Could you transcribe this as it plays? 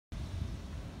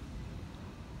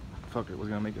fuck it, was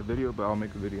gonna make a video, but I'll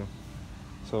make a video.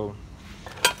 So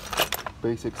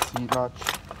basic cnotch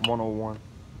 101.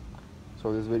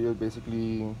 So this video is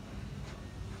basically,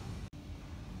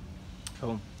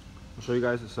 so I'll show you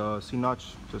guys this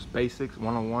cnotch, just basics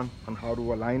 101 on how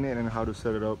to align it and how to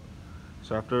set it up.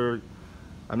 So after,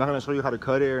 I'm not gonna show you how to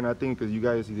cut it or nothing, because you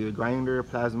guys either grinder,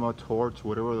 plasma, torch,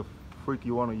 whatever the freak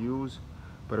you want to use.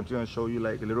 But I'm just gonna show you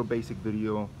like a little basic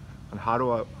video on how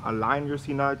to align your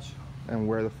cnotch and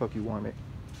where the fuck you want it.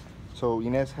 So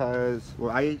Ines has,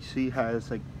 well, IHC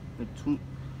has like two,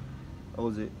 what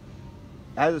was it?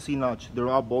 As a cnotch, they're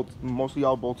all bolts, mostly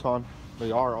all bolts on.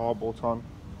 They are all bolts on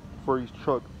for each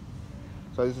truck.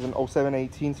 So this is an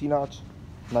 0718 cnotch,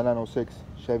 9906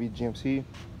 Chevy GMC,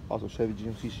 also Chevy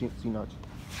GMC cnotch.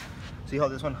 See how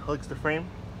this one hugs the frame?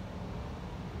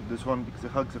 This one, because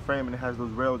it hugs the frame and it has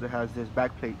those rails, it has this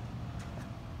back plate.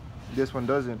 This one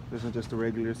doesn't. This is just a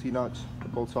regular cnotch, the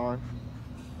bolts on.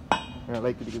 And I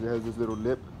like it because it has this little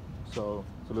lip, so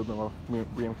it's a little bit more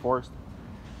reinforced.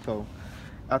 So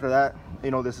after that,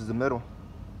 you know, this is the middle.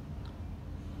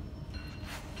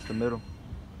 It's the middle.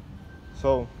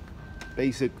 So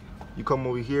basic, you come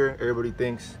over here, everybody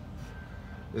thinks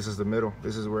this is the middle.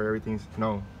 This is where everything's,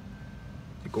 no,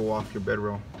 you go off your bed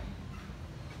rail.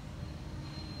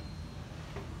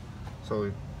 So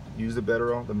use the bed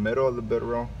rail, the middle of the bed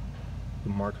rail,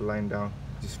 you mark a line down.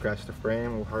 You scratch the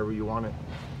frame or however you want it.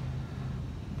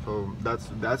 So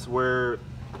that's where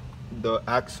the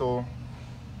axle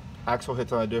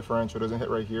hits on a differential. It doesn't hit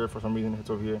right here. For some reason it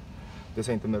hits over here. This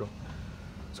ain't the middle.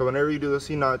 So whenever you do the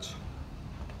cnotch,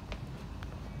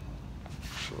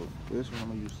 so this one, I'm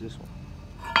gonna use this one,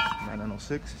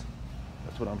 9906.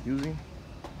 That's what I'm using.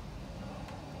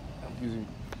 I'm using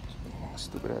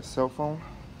stupid ass cell phone.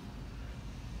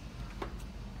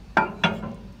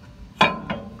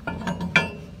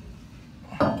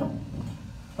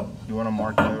 You want to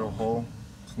mark the little hole,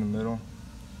 it's in the middle,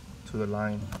 to the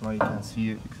line. I know you can't see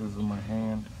it because of my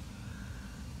hand,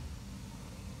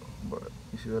 but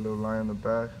you see that little line in the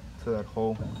back, to that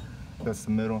hole, that's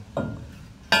the middle.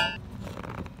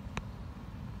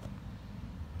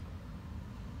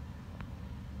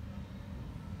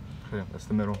 Okay, that's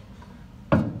the middle.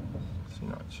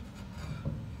 Cnotch.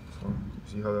 So you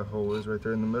see how that hole is right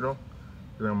there in the middle?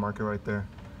 You're gonna mark it right there.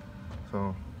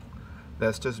 So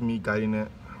that's just me guiding it.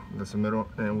 That's the middle,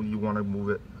 and you want to move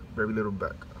it very little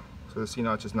back. So the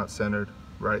cnotch is not centered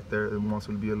right there. It wants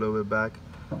to be a little bit back.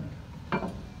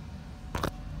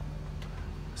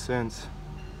 Since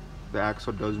the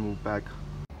axle does move back.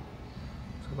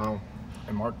 So now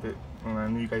I marked it, and I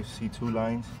know you guys see two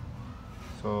lines.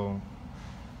 So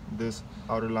this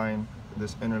outer line,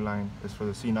 this inner line is for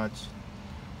the cnotch,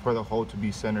 for the hole to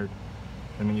be centered.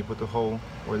 And then you put the hole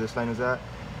where this line is at,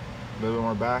 a little bit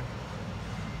more back.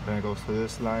 Then it goes to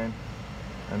this line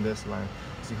and this line.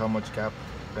 See how much gap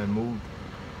and moved,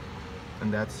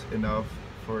 and that's enough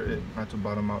for it not to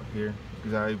bottom out here.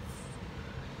 Because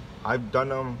I've done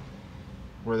them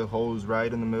where the hole is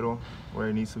right in the middle, where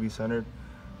it needs to be centered,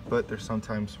 but there's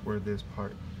sometimes where this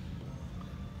part,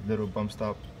 little bump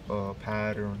stop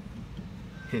pad or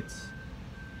hits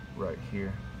right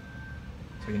here.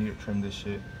 So you need to trim this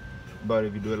shit. But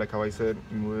if you do it like how I said,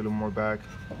 you move it a little more back,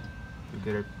 you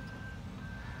get it.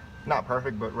 Not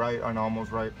perfect, but right and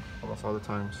almost right, almost all the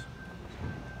times.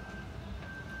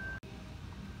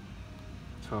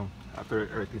 So after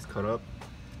everything's cut up,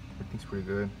 everything's pretty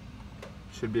good.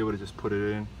 Should be able to just put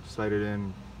it in, slide it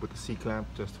in with the C-clamp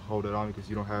just to hold it on, because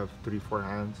you don't have 3-4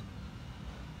 hands.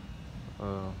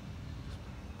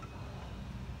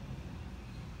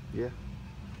 Yeah,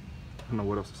 I don't know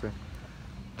what else to say.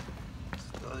 It's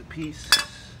the other piece.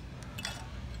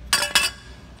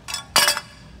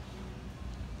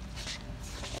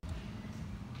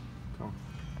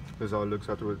 This is how it looks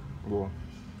after it, well,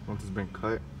 once it's been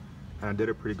cut. And I did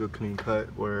a pretty good clean cut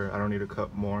where I don't need to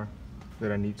cut more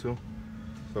than I need to.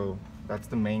 So that's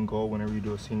the main goal whenever you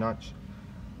do a cnotch.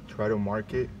 Try to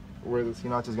mark it where the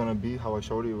cnotch is gonna be, how I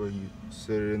showed you, where you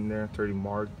sit it in there, 30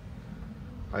 marked.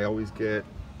 I always get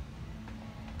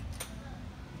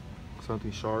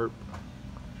something sharp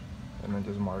and then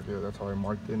just mark it. That's how I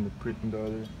marked it in the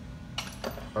other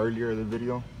earlier in the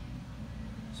video.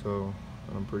 So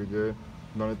I'm pretty good.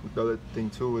 The other thing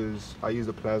too is I use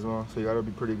the plasma, so you gotta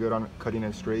be pretty good on cutting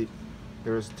it straight.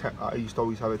 I used to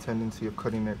always have a tendency of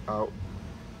cutting it out,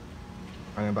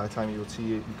 and then by the time you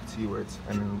see it, you can see where it's,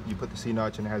 and then you put the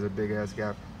cnotch and it has a big ass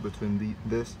gap between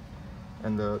this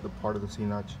and the part of the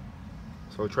cnotch.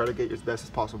 So try to get as best as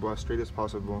possible, as straight as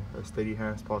possible, as steady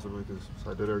hand as possible, because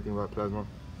I did everything by plasma.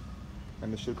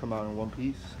 And this should come out in one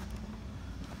piece.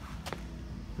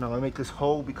 Now I make this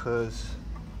hole because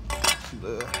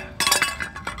the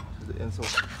inside.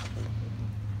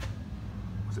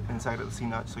 It's the inside of the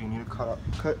C-notch, so you need to cut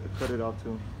it out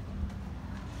too.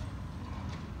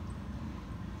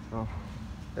 So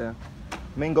yeah,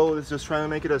 main goal is just trying to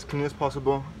make it as clean as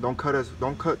possible. Don't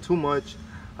cut too much,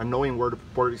 and knowing where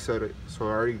to set it. So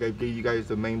I already gave you guys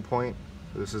the main point.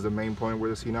 This is the main point where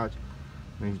the C-notch,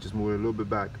 and you just move it a little bit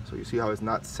back. So you see how it's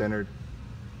not centered.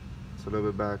 It's a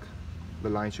little bit back. The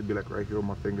line should be like right here where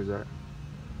my fingers at.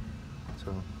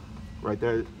 So right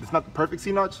there, it's not the perfect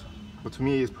C-notch, but to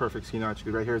me it's perfect C-notch,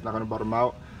 because right here it's not gonna bottom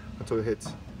out until it hits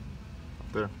up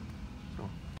there. So,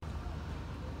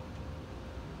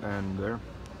 and there.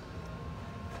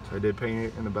 So I did paint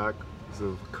it in the back because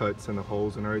of cuts and the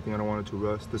holes and everything. I don't want it to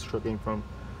rust. This truck came from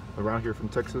around here from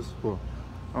Texas. Well,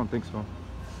 I don't think so.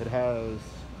 It has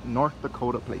North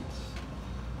Dakota plates.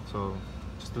 So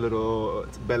just a little,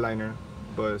 it's a bed liner,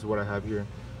 but it's what I have here.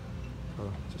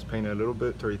 Just paint it a little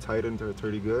bit, very tight until it's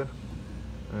pretty good.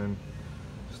 And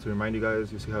just to remind you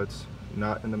guys, you see how it's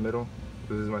not in the middle?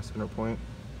 This is my center point.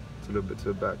 It's a little bit to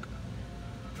the back.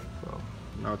 So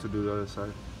now to do the other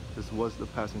side. This was the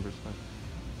passenger side.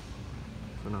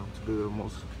 So now to do the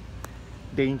most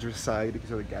dangerous side because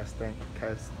of the gas tank,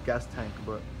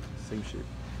 but same shit.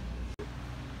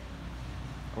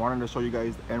 I wanted to show you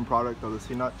guys the end product of the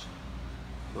C-notch.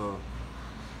 So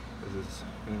this is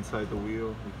inside the wheel.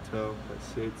 You can tell that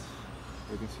sits.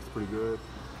 Everything sits pretty good.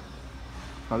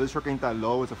 Now this truck ain't that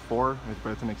low. It's a 4,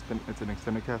 but it's an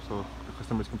extended cab, so the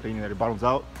customer's complaining that it bottoms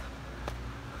out.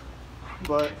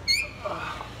 But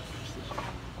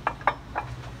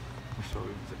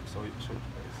show you guys.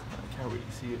 I can't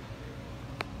really see it.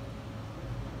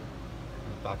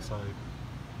 The back side,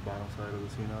 bottom side of the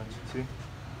C-notch. See?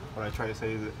 What I try to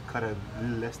say is cut as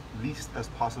least as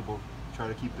possible. Try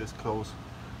to keep this close.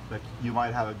 Like, you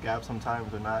might have a gap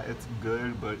sometimes or not. It's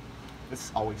good, but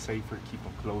it's always safer to keep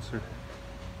them closer.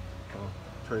 So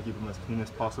try to keep them as clean as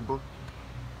possible,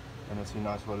 and the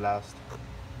C-notch will last.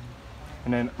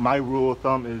 And then my rule of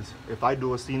thumb is, if I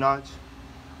do a C-notch,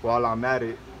 while I'm at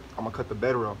it, I'm gonna cut the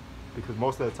bed rail, because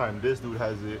most of the time this dude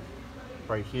has it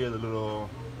right here, the little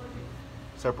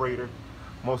separator.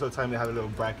 Most of the time they have a little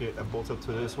bracket that bolts up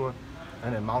to this one,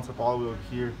 and it mounts up all the way over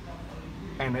here,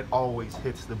 and it always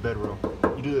hits the bed rail.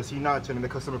 You do the C-notch, and then the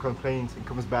customer complains and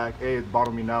comes back, hey, it's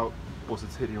bottoming out. Well,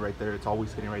 it's hitting right there. It's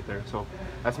always hitting right there. So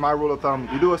that's my rule of thumb.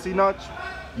 You do a C-notch,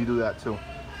 you do that too.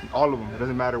 All of them. It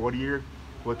doesn't matter what year,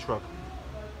 what truck.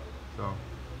 So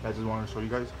I just wanted to show you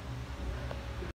guys.